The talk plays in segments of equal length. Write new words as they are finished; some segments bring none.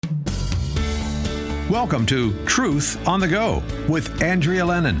Welcome to Truth on the Go with Andrea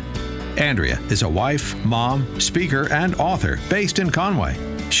Lennon. Andrea is a wife, mom, speaker, and author based in Conway.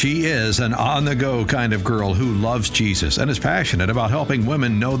 She is an on-the-go kind of girl who loves Jesus and is passionate about helping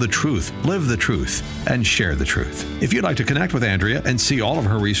women know the truth, live the truth, and share the truth. If you'd like to connect with Andrea and see all of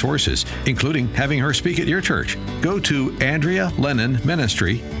her resources, including having her speak at your church, go to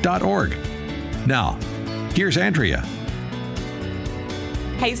AndreaLennonMinistry.org. Now, here's Andrea.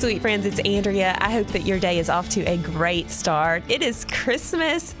 Hey, sweet friends, it's Andrea. I hope that your day is off to a great start. It is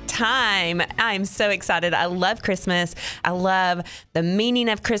Christmas time. I'm so excited. I love Christmas. I love the meaning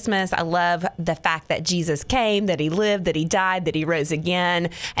of Christmas. I love the fact that Jesus came, that he lived, that he died, that he rose again,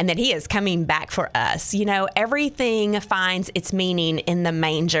 and that he is coming back for us. You know, everything finds its meaning in the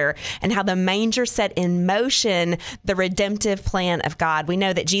manger and how the manger set in motion the redemptive plan of God. We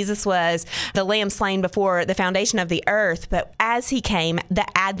know that Jesus was the lamb slain before the foundation of the earth, but as he came, the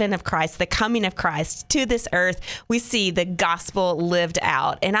advent of Christ, the coming of Christ to this earth, we see the gospel lived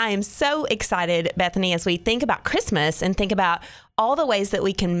out. And I am so excited, Bethany, as we think about Christmas and think about all the ways that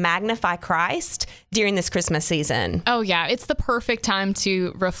we can magnify Christ during this Christmas season. Oh, yeah. It's the perfect time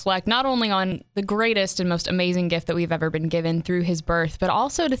to reflect not only on the greatest and most amazing gift that we've ever been given through his birth, but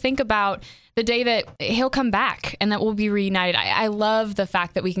also to think about the day that he'll come back and that we'll be reunited. I love the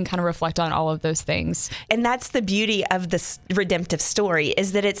fact that we can kind of reflect on all of those things. And that's the beauty of this redemptive story,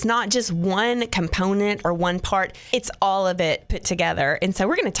 is that it's not just one component or one part. It's all of it put together. And so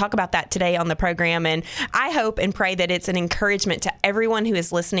we're going to talk about that today on the program. And I hope and pray that it's an encouragement to everyone who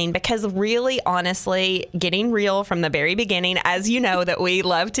is listening, because really, honestly, getting real from the very beginning, as you know that we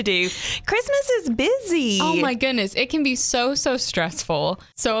love to do, Christmas is busy. Oh my goodness. It can be so stressful,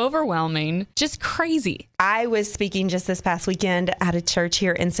 so overwhelming. Just crazy. I was speaking just this past weekend at a church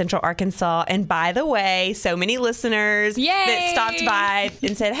here in Central Arkansas. And by the way, so many listeners that stopped by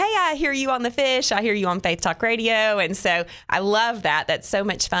and said, hey, I hear you on The Fish. I hear you on Faith Talk Radio. And so I love that. That's so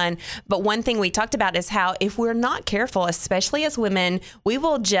much fun. But one thing we talked about is how if we're not careful, especially as women, we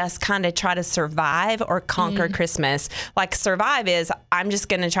will just kind of try to survive or conquer Christmas. Like survive is, I'm just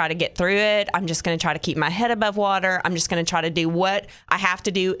going to try to get through it. I'm just going to try to keep my head above water. I'm just going to try to do what I have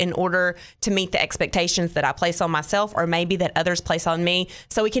to do in order to meet the expectations that I place on myself, or maybe that others place on me.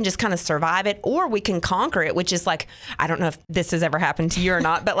 So we can just kind of survive it, or we can conquer it, which is like, I don't know if this has ever happened to you or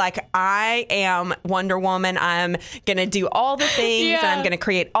not, but like, I am Wonder Woman. I'm going to do all the things and I'm going to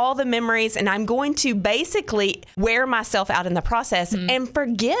create all the memories, and I'm going to basically wear myself out in the process and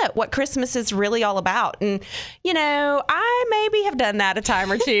forget what Christmas is really all about. And, you know, I maybe have done that a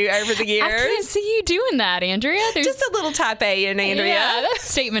time or two over the years. I can't see you doing that, Andrea. There's just a little type A in Andrea. Yeah, that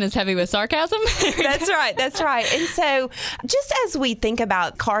statement is heavy with sarcasm. That's right. That's right. And so just as we think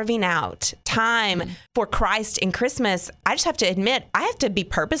about carving out time for Christ in Christmas, I just have to admit, I have to be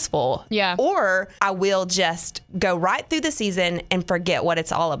purposeful. Yeah. Or I will just go right through the season and forget what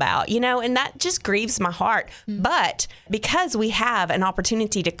it's all about, you know, and that just grieves my heart. But because we have an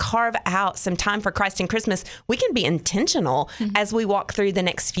opportunity to carve out some time for Christ in Christmas, we can be intentional as we walk through the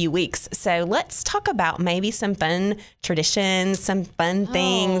next few weeks. So let's talk about maybe some fun traditions, some fun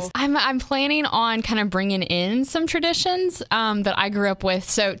things. I'm planning on kind of bringing in some traditions that I grew up with.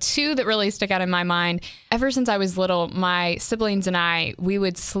 So two that really stick out in my mind. Ever since I was little, my siblings and I, we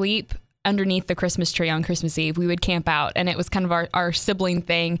would sleep underneath the Christmas tree on Christmas Eve. We would camp out, and it was kind of our sibling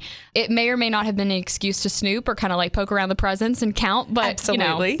thing. It may or may not have been an excuse to snoop or kind of like poke around the presents and count, but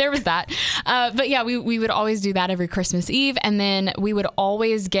Absolutely. You know, there was that. But yeah, we would always do that every Christmas Eve. And then we would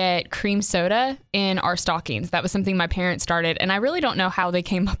always get cream soda in our stockings. That was something my parents started, and I really don't know how they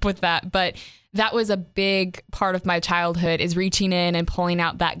came up with that, but that was a big part of my childhood, is reaching in and pulling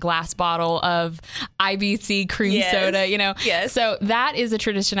out that glass bottle of IBC cream soda, you know? Yes. So that is a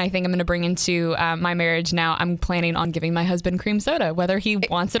tradition I think I'm going to bring into my marriage now. I'm planning on giving my husband cream soda, whether he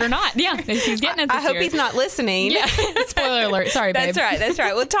wants it or not. Yeah, he's getting it this I hope year. He's not listening. Yeah. Spoiler alert. Sorry, babe. That's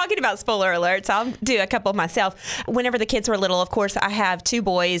right. Well, talking about spoiler alerts, I'll do a couple myself. Whenever the kids were little, of course, I have two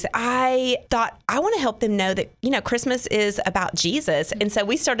boys. I thought I want to help them know that, you know, Christmas is about Jesus. And so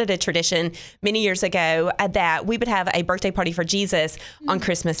we started a tradition many years ago that we would have a birthday party for Jesus on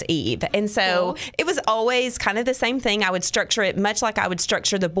Christmas Eve. And so it was always kind of the same thing. I would structure it much like I would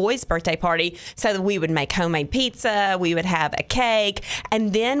structure the boys' birthday party, so that we would make homemade pizza, we would have a cake,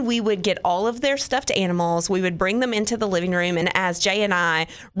 and then we would get all of their stuffed animals. We would bring them into the living room, and as Jay and I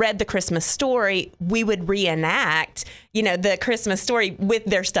read the Christmas story, we would reenact, you know, the Christmas story with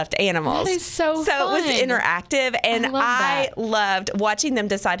their stuffed animals. That is so fun. It was interactive, and I love that. loved watching them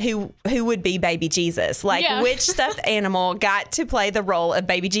decide who would be be baby Jesus? Like, which stuffed animal got to play the role of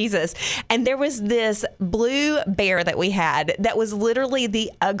baby Jesus? And there was this blue bear that we had that was literally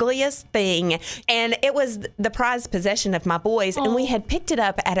the ugliest thing. And it was the prized possession of my boys. And we had picked it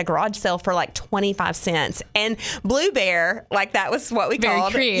up at a garage sale for like 25 cents. And Blue Bear, like that was what we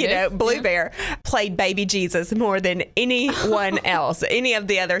called, Blue Bear, played baby Jesus more than anyone else, any of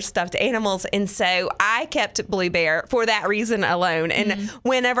the other stuffed animals. And so I kept Blue Bear for that reason alone. And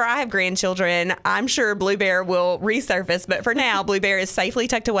whenever I have grandchildren, I'm sure Blue Bear will resurface. But for now, Blue Bear is safely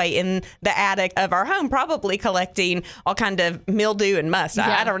tucked away in the attic of our home, probably collecting all kind of mildew and must.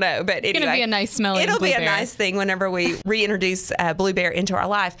 I don't know. But anyway, it's going to be a nice smelling It'll Blue be a Bear. nice thing whenever we reintroduce Blue Bear into our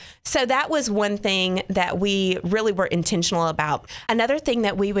life. So that was one thing that we really were intentional about. Another thing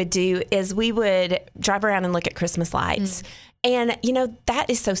that we would do is we would drive around and look at Christmas lights. And, that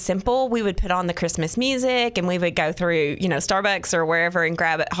is so simple. We would put on the Christmas music and we would go through, Starbucks or wherever and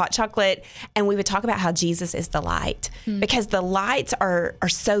grab a hot chocolate. And we would talk about how Jesus is the light because the lights are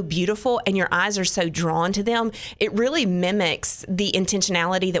so beautiful and your eyes are so drawn to them. It really mimics the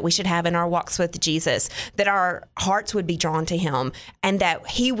intentionality that we should have in our walks with Jesus, that our hearts would be drawn to him and that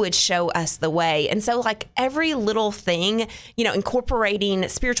he would show us the way. And so like every little thing, incorporating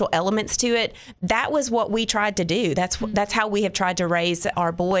spiritual elements to it, that was what we tried to do. That's how we have tried to raise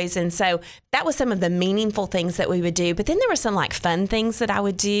our boys. And so that was some of the meaningful things that we would do. But then there were some like fun things that I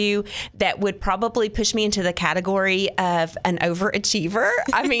would do that would probably push me into the category of an overachiever.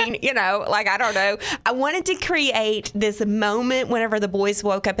 I mean, I don't know. I wanted to create this moment whenever the boys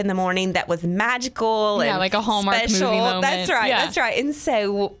woke up in the morning that was magical and like a Hallmark special. movie moment. That's right. Yeah. That's right. And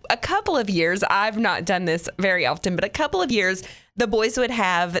so a couple of years, I've not done this very often, but a couple of years, the boys would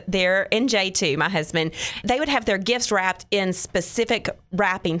have and Jay too, my husband, they would have their gifts wrapped in specific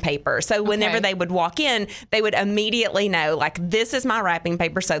wrapping paper. So whenever they would walk in, they would immediately know, like, this is my wrapping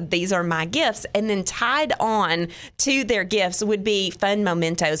paper, so these are my gifts. And then tied on to their gifts would be fun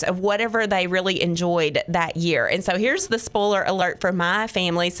mementos of whatever they really enjoyed that year. And so here's the spoiler alert for my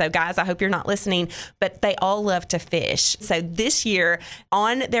family. So guys, I hope you're not listening, but they all love to fish. So this year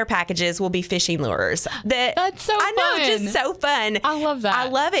on their packages will be fishing lures. That's so fun. I know, just so fun. I love that. I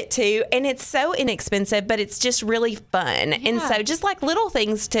love it too. And it's so inexpensive, but it's just really fun. Yeah. And so just like little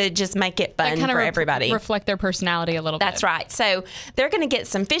things to just make it fun for everybody. Reflect their personality a little bit. That's right. So they're going to get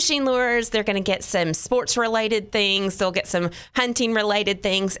some fishing lures. They're going to get some sports related things. They'll get some hunting related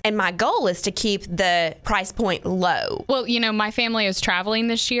things. And my goal is to keep the price point low. Well, my family is traveling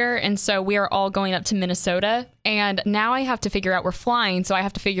this year. And so we are all going up to Minnesota. And now I have to figure out, we're flying. So I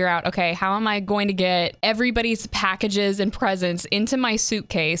have to figure out, okay, how am I going to get everybody's packages and presents into my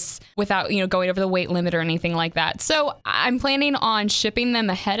suitcase without, going over the weight limit or anything like that. So I'm planning on shipping them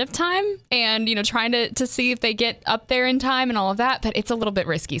ahead of time and, trying to see if they get up there in time and all of that. But it's a little bit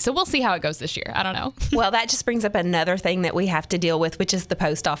risky. So we'll see how it goes this year. I don't know. Well, that just brings up another thing that we have to deal with, which is the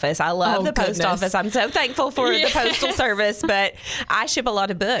post office. I love the post office. I'm so thankful for the postal service, but I ship a lot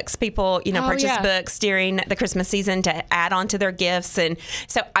of books. People, purchase books during the Christmas season to add on to their gifts. And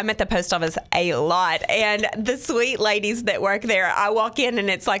so I'm at the post office a lot. And the sweet ladies that work there, I walk in and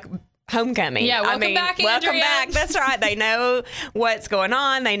it's like homecoming. Yeah, welcome back, Andrea. Welcome back. That's right. They know what's going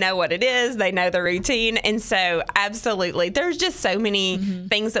on. They know what it is. They know the routine. And so absolutely, there's just so many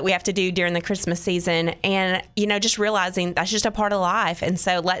things that we have to do during the Christmas season. And, just realizing that's just a part of life. And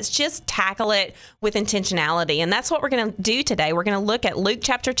so let's just tackle it with intentionality. And that's what we're going to do today. We're going to look at Luke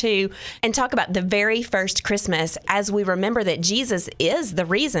chapter 2 and talk about the very first Christmas as we remember that Jesus is the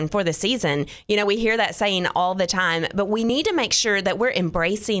reason for the season. We hear that saying all the time, but we need to make sure that we're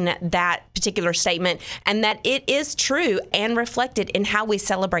embracing that particular statement and that it is true and reflected in how we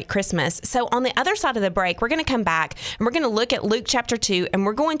celebrate Christmas. So on the other side of the break, we're going to come back and we're going to look at Luke chapter 2 and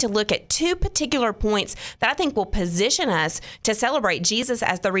we're going to look at two particular points that I think will position us to celebrate Jesus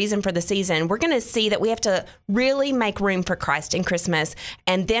as the reason for the season. We're going to see that we have to really make room for Christ in Christmas.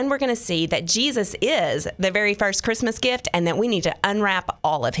 And then we're going to see that Jesus is the very first Christmas gift and that we need to unwrap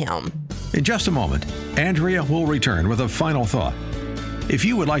all of him. In just a moment, Andrea will return with a final thought. If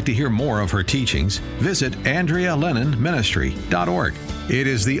you would like to hear more of her teachings, visit AndreaLennonMinistry.org. It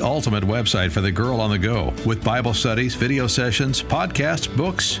is the ultimate website for the girl on the go, with Bible studies, video sessions, podcasts,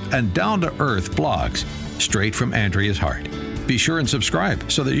 books, and down-to-earth blogs, straight from Andrea's heart. Be sure and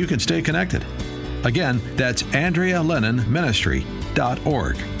subscribe so that you can stay connected. Again, that's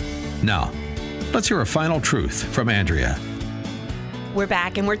AndreaLennonMinistry.org. Now, let's hear a final truth from Andrea. We're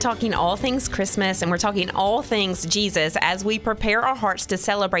back and we're talking all things Christmas and we're talking all things Jesus as we prepare our hearts to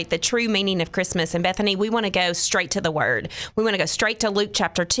celebrate the true meaning of Christmas. And Bethany, we want to go straight to the Word. We want to go straight to Luke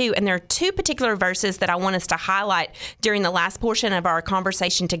chapter 2. And there are two particular verses that I want us to highlight during the last portion of our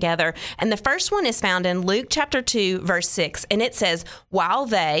conversation together. And the first one is found in Luke chapter 2, verse 6. And it says, while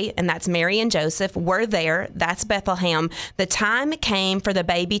they, and that's Mary and Joseph, were there, that's Bethlehem, the time came for the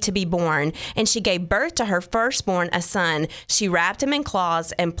baby to be born. And she gave birth to her firstborn, a son. She wrapped him in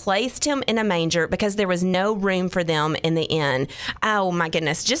cloths and placed him in a manger because there was no room for them in the inn. Oh my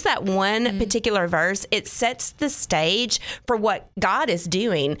goodness. Just that one particular verse, it sets the stage for what God is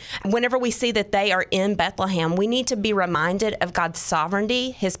doing. Whenever we see that they are in Bethlehem, we need to be reminded of God's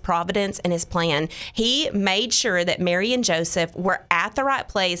sovereignty, his providence, and his plan. He made sure that Mary and Joseph were at the right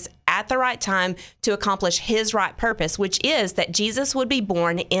place at the right time to accomplish his right purpose, which is that Jesus would be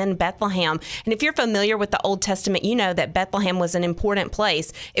born in Bethlehem. And if you're familiar with the Old Testament, you know that Bethlehem was an important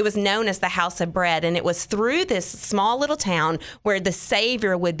place. It was known as the house of bread, and it was through this small little town where the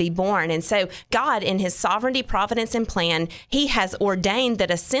Savior would be born. And so God, in his sovereignty, providence, and plan, he has ordained that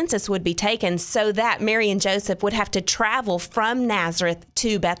a census would be taken so that Mary and Joseph would have to travel from Nazareth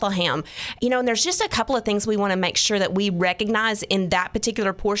to Bethlehem. You know, and there's just a couple of things we want to make sure that we recognize in that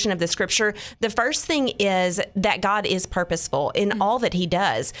particular portion of the scripture. The first thing is that God is purposeful in all that he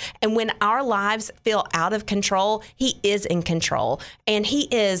does. And when our lives feel out of control, he is in control. And he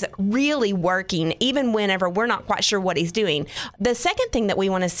is really working even whenever we're not quite sure what he's doing. The second thing that we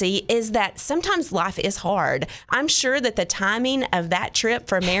want to see is that sometimes life is hard. I'm sure that the timing of that trip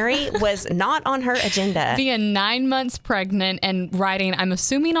for Mary was not on her agenda. Being 9 months pregnant and riding, I'm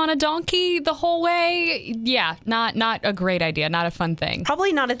assuming, on a donkey the whole way. Yeah, not a great idea. Not a fun thing.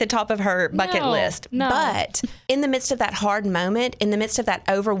 Probably not at the top of her bucket list. No. But in the midst of that hard moment, in the midst of that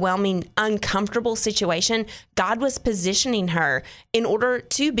overwhelming, uncomfortable situation, God was positioning her in order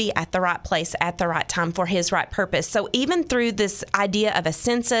to be at the right place at the right time for his right purpose. So even through this idea of a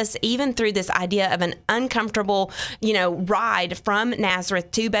census, even through this idea of an uncomfortable, ride from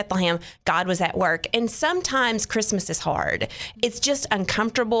Nazareth to Bethlehem, God was at work. And sometimes Christmas is hard. It's just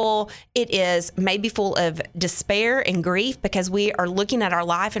uncomfortable. It is maybe full of despair and grief because we are looking at our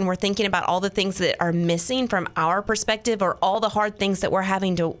life and we're thinking about all the things that are missing from our perspective or all the hard things that we're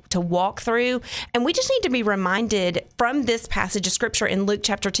having to walk through. And we just need to be reminded from this passage of scripture in Luke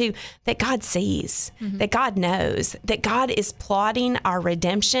chapter 2 that God sees, that God knows, that God is plotting our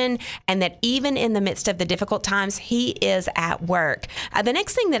redemption, and that even in the midst of the difficult times, he is at work. The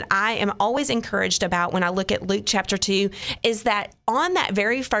next thing that I am always encouraged about when I look at Luke chapter 2 is that on that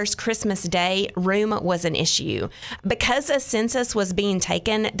very first Christmas day, room was an issue. Because a census was being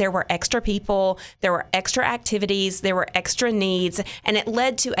taken, there were extra people, there were extra activities, there were extra needs, and it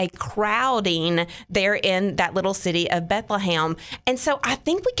led to a crowding there in that little city of Bethlehem. And so I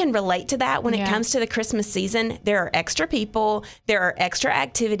think we can relate to that when it comes to the Christmas season. There are extra people, there are extra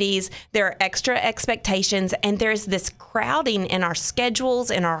activities, there are extra expectations, and there's this crowding in our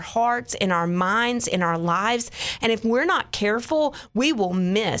schedules, in our hearts, in our minds, in our lives. And if we're not careful, we will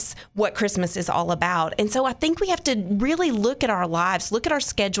miss what Christmas is all about. And so I think we have to really look at our lives, look at our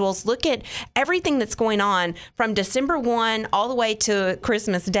schedules, look at everything that's going on from December 1 all the way to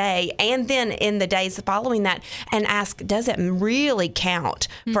Christmas Day, and then in the days following that, and ask, does it really count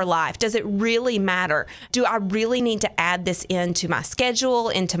for life? Does it really matter? Do I really need to add this into my schedule,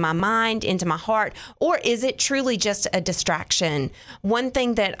 into my mind, into my heart, or is it truly just a distraction? One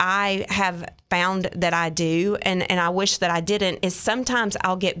thing that I have found that I do, and I wish that I didn't, is sometimes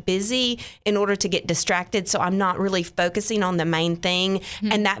I'll get busy in order to get distracted, so I'm not really focusing on the main thing,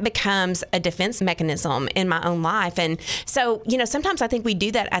 and that becomes a defense mechanism in my own life. And so, sometimes I think we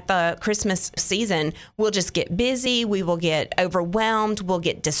do that at the Christmas season. We'll just get busy, we will get overwhelmed, we'll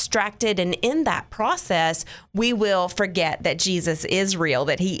get distracted, and in that process, we will forget that Jesus is real,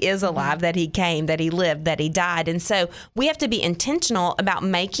 that he is alive, that he came, that he lived, that he died. And so we have to be intentional about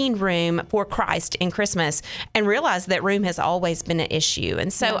making room for Christ in Christmas and realize that room has always been an issue.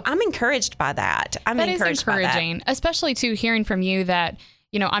 And so I'm encouraged by that. That is encouraging, especially too hearing from you that,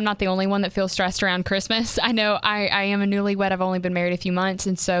 I'm not the only one that feels stressed around Christmas. I know I am a newlywed. I've only been married a few months.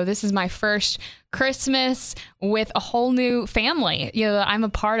 And so this is my first Christmas with a whole new family, that I'm a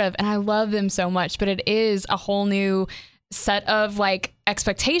part of, and I love them so much, but it is a whole new set of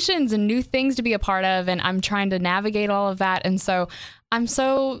expectations and new things to be a part of. And I'm trying to navigate all of that. And so I'm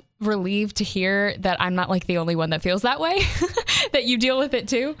so relieved to hear that I'm not like the only one that feels that way, that you deal with it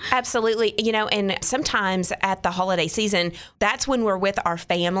too. Absolutely. And sometimes at the holiday season, that's when we're with our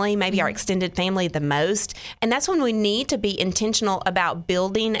family, maybe our extended family the most. And that's when we need to be intentional about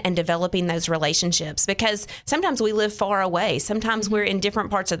building and developing those relationships, because sometimes we live far away. Sometimes we're in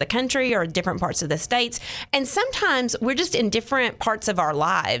different parts of the country or different parts of the states. And sometimes we're just in different parts of our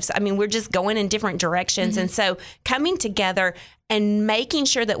lives. I mean, we're just going in different directions. And so coming together and making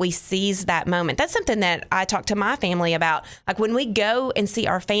sure that we seize that moment. That's something that I talk to my family about. Like when we go and see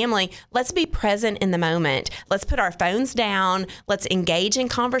our family, let's be present in the moment. Let's put our phones down. Let's engage in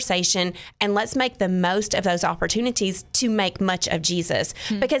conversation, and let's make the most of those opportunities to make much of Jesus.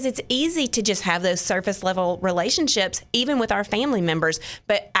 Because it's easy to just have those surface level relationships, even with our family members,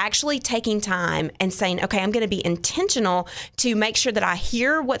 but actually taking time and saying, okay, I'm going to be intentional to make sure that I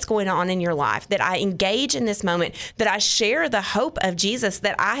hear what's going on in your life, that I engage in this moment, that I share the hope of Jesus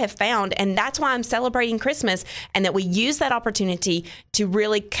that I have found. And that's why I'm celebrating Christmas, and that we use that opportunity to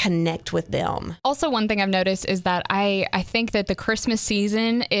really connect with them. Also, one thing I've noticed is that I think that the Christmas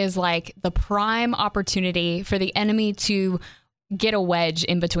season is like the prime opportunity for the enemy to get a wedge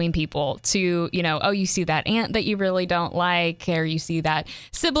in between people, to, you see that aunt that you really don't like, or you see that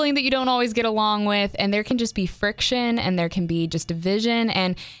sibling that you don't always get along with, and there can just be friction, and there can be just division.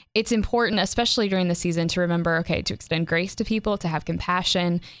 And it's important, especially during the season, to remember, okay, to extend grace to people, to have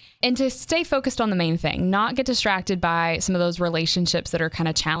compassion, and to stay focused on the main thing, not get distracted by some of those relationships that are kind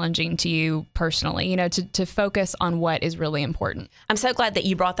of challenging to you personally, to focus on what is really important. I'm so glad that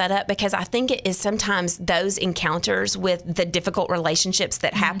you brought that up, because I think it is sometimes those encounters with the difficult relationships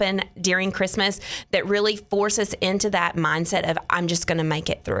that happen during Christmas that really force us into that mindset of, I'm just going to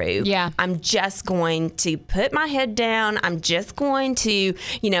make it through. Yeah. I'm just going to put my head down. I'm just going to,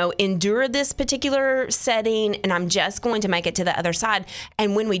 endure this particular setting, and I'm just going to make it to the other side.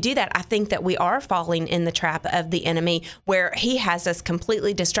 And when we do that, I think that we are falling in the trap of the enemy, where he has us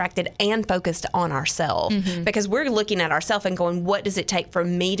completely distracted and focused on ourselves, because we're looking at ourselves and going, what does it take for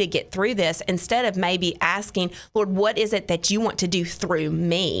me to get through this? Instead of maybe asking, Lord, what is it that you want to do through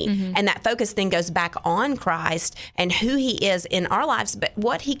me? And that focus then goes back on Christ and who he is in our lives, but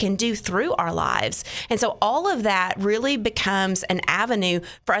what he can do through our lives. And so all of that really becomes an avenue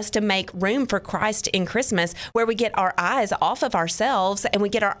for us to make room for Christ in Christmas, where we get our eyes off of ourselves and we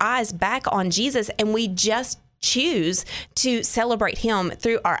get our eyes back on Jesus, and we just choose to celebrate him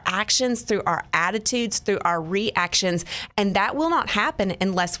through our actions, through our attitudes, through our reactions. And that will not happen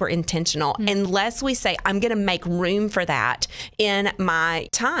unless we're intentional, unless we say, I'm going to make room for that in my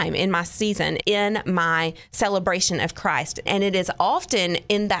time, in my season, in my celebration of Christ. And it is often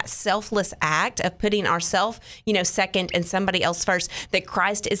in that selfless act of putting ourselves, second and somebody else first, that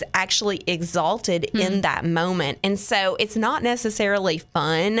Christ is actually exalted in that moment. And so it's not necessarily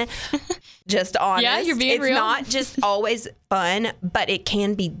fun, just honest. Yeah, you're being it's real. Not just always fun, but it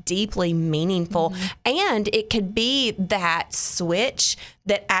can be deeply meaningful. And it could be that switch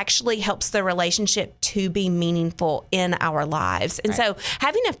that actually helps the relationship to be meaningful in our lives. And so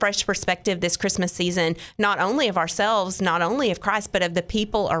having a fresh perspective this Christmas season, not only of ourselves, not only of Christ, but of the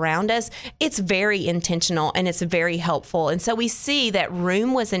people around us, it's very intentional and it's very helpful. And so we see that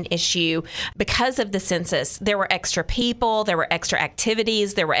room was an issue because of the census. There were extra people, there were extra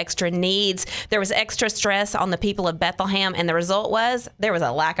activities, there were extra needs, there was extra stress on the people of Bethlehem, and the result was there was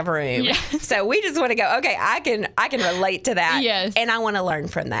a lack of room. Yeah. So we just want to go, okay, I can relate to that. Yes. And I want to learn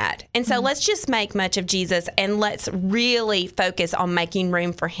from that. And so let's just make much of Jesus, and let's really focus on making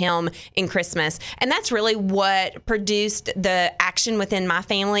room for him in Christmas. And that's really what produced the action within my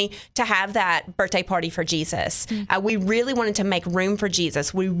family to have that birthday party for Jesus. We really wanted to make room for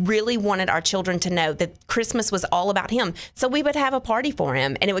Jesus. We really wanted our children to know that Christmas was all about him. So we would have a party for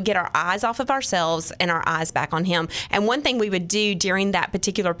him, and it would get our eyes off of ourselves and our eyes back on him. And one thing we would do during that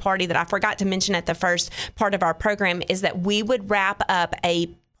particular party that I forgot to mention at the first part of our program is that we would wrap up a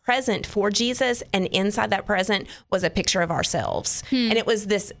present for Jesus, and inside that present was a picture of ourselves. And it was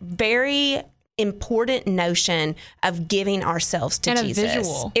this very important notion of giving ourselves to Jesus. A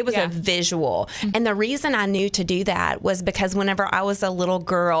visual. It was a visual. And the reason I knew to do that was because whenever I was a little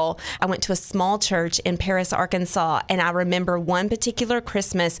girl, I went to a small church in Paris, Arkansas, and I remember one particular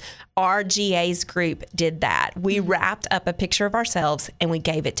Christmas, our GA's group did that. We wrapped up a picture of ourselves and we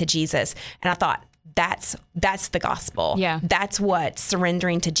gave it to Jesus. And I thought, that's the gospel. Yeah. That's what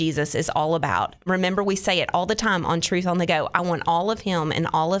surrendering to Jesus is all about. Remember, we say it all the time on Truth on the Go. I want all of him and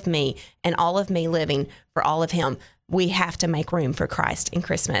all of me living for all of him. we have to make room for Christ in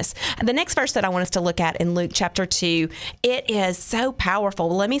Christmas. The next verse that I want us to look at in Luke chapter 2, it is so powerful.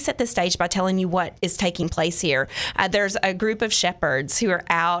 Let me set the stage by telling you what is taking place here. There's a group of shepherds who are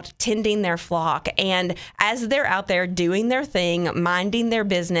out tending their flock, and as they're out there doing their thing, minding their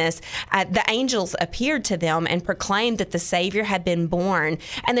business, the angels appeared to them and proclaimed that the Savior had been born.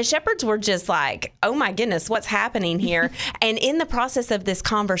 And the shepherds were just like, oh my goodness, what's happening here? And in the process of this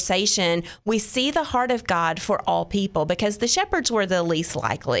conversation, we see the heart of God for all people, because the shepherds were the least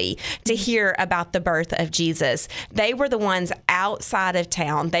likely to hear about the birth of Jesus. They were the ones outside of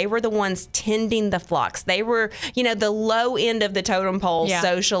town. They were the ones tending the flocks. They were, the low end of the totem pole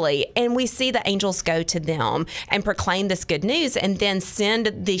socially. And we see the angels go to them and proclaim this good news and then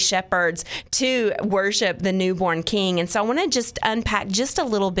send the shepherds to worship the newborn king. And so I want to just unpack just a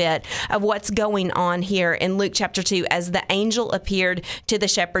little bit of what's going on here in Luke chapter 2 as the angel appeared to the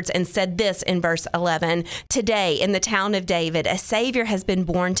shepherds and said this in verse 11, "Today in the town of David, a Savior has been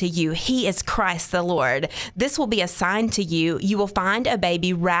born to you. He is Christ the Lord. This will be a sign to you. You will find a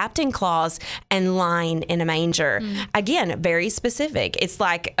baby wrapped in cloths and lying in a manger." Again, very specific. It's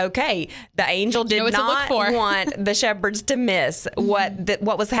like, okay, the angel did not want the shepherds to miss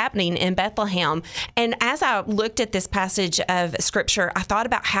what was happening in Bethlehem. And as I looked at this passage of scripture, I thought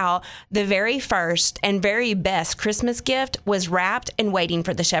about how the very first and very best Christmas gift was wrapped and waiting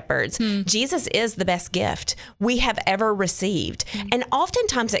for the shepherds. Jesus is the best gift we have ever received. And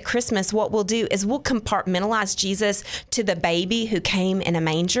oftentimes at Christmas, what we'll do is we'll compartmentalize Jesus to the baby who came in a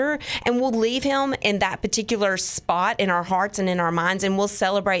manger, and we'll leave him in that particular spot in our hearts and in our minds, and we'll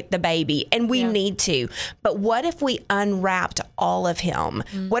celebrate the baby. And we need to. But what if we unwrapped all of him?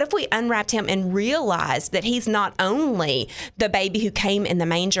 What if we unwrapped him and realized that he's not only the baby who came in the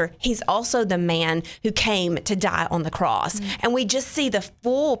manger, he's also the man who came to die on the cross. And we just see the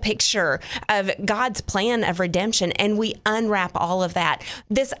full picture of God's plan of redemption, and we unwrap all of that.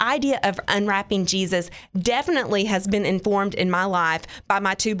 This idea of unwrapping Jesus definitely has been informed in my life by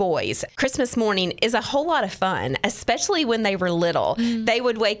my two boys. Christmas morning is a whole lot of fun, especially when they were little. They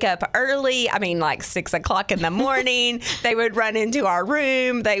would wake up early, like 6 o'clock in the morning. They would run into our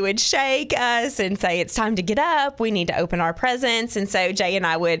room. They would shake us and say, it's time to get up. We need to open our presents. And so Jay and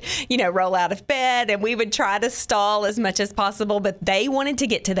I would, roll out of bed, and we would try to stall as much as possible, but they wanted to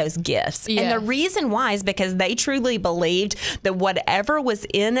get to those gifts. And the reason why is because they truly believed that whatever was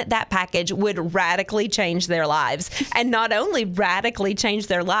in that package would radically change their lives. And not only radically change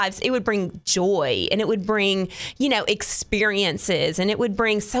their lives, it would bring joy, and it would bring, experiences, and it would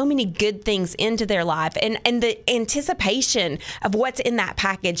bring so many good things into their life. And the anticipation of what's in that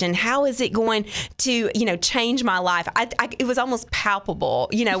package and how is it going to, change my life. It was almost palpable,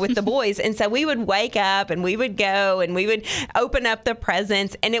 with the boys. And so we would wake up and we would go and we would open up the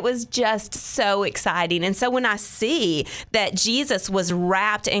presents, and it was just so exciting. And so when I see that Jesus was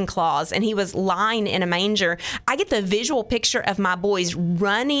wrapped in cloths and he was lying in a manger, I get the visual picture of my boys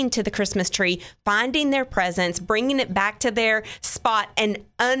running to the Christmas tree, finding their presents, bringing it back to their spot and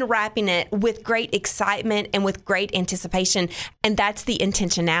unwrapping it with great excitement and with great anticipation. And that's the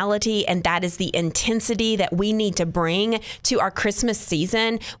intentionality, and that is the intensity that we need to bring to our Christmas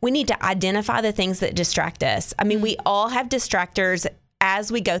season. We need to identify the things that distract us. We all have distractors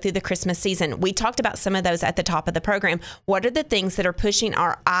as we go through the Christmas season. We talked about some of those at the top of the program. What are the things that are pushing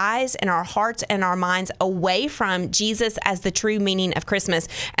our eyes and our hearts and our minds away from Jesus as the true meaning of Christmas?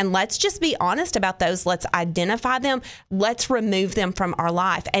 And let's just be honest about those. Let's identify them. Let's remove them from our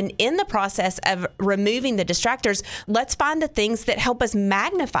life. And in the process of removing the distractors, let's find the things that help us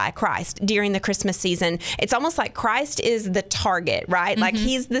magnify Christ during the Christmas season. It's almost like Christ is the target, right? Like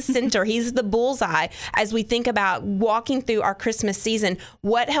he's the center. He's the bullseye as we think about walking through our Christmas season.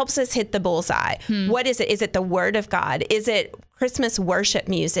 What helps us hit the bullseye? What is it? Is it the Word of God? Is it Christmas worship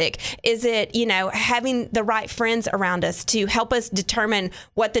music? Is it, having the right friends around us to help us determine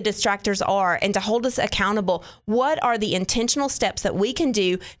what the distractors are and to hold us accountable? What are the intentional steps that we can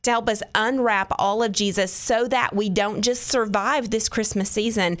do to help us unwrap all of Jesus so that we don't just survive this Christmas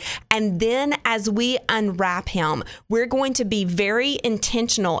season? And then as we unwrap him, we're going to be very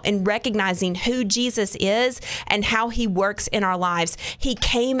intentional in recognizing who Jesus is and how he works in our lives. He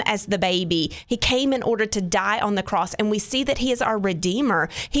came as the baby. He came in order to die on the cross, and we see that he He is our Redeemer.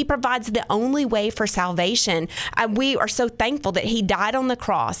 He provides the only way for salvation. We are so thankful that He died on the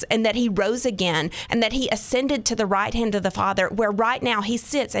cross and that He rose again and that He ascended to the right hand of the Father, where right now He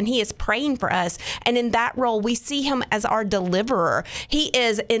sits and He is praying for us. And in that role, we see Him as our deliverer. He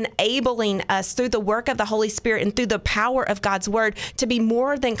is enabling us through the work of the Holy Spirit and through the power of God's word to be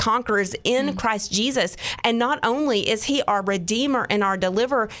more than conquerors in Christ Jesus. And not only is He our Redeemer and our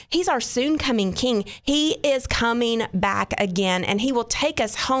deliverer, He's our soon coming King. He is coming back again, and He will take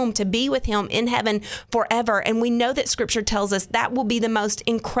us home to be with Him in heaven forever. And we know that Scripture tells us that will be the most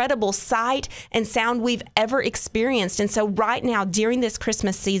incredible sight and sound we've ever experienced. And so right now, during this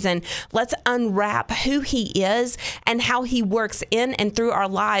Christmas season, let's unwrap who He is and how He works in and through our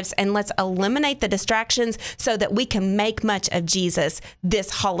lives, and let's eliminate the distractions so that we can make much of Jesus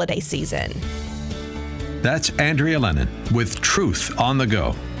this holiday season. That's Andrea Lennon with Truth on the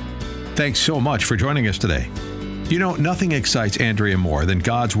Go. Thanks so much for joining us today. You know, nothing excites Andrea more than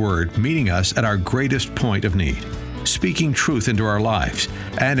God's Word meeting us at our greatest point of need, speaking truth into our lives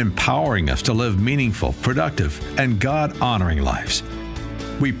and empowering us to live meaningful, productive, and God-honoring lives.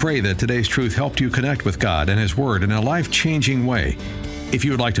 We pray that today's truth helped you connect with God and His Word in a life-changing way. If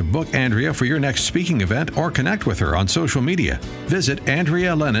you would like to book Andrea for your next speaking event or connect with her on social media, visit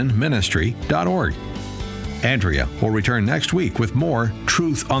AndreaLennonMinistry.org. Andrea will return next week with more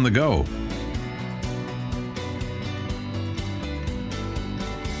Truth on the Go.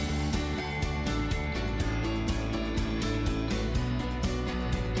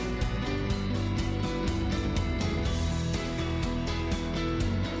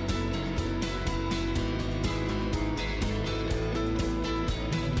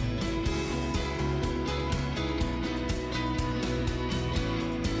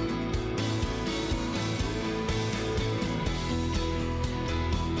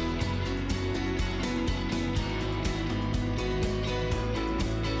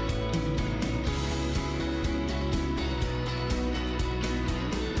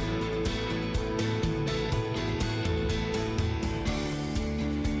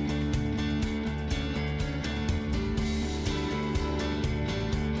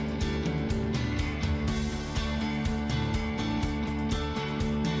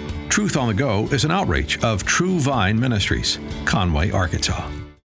 Truth on the Go is an outreach of True Vine Ministries, Conway, Arkansas.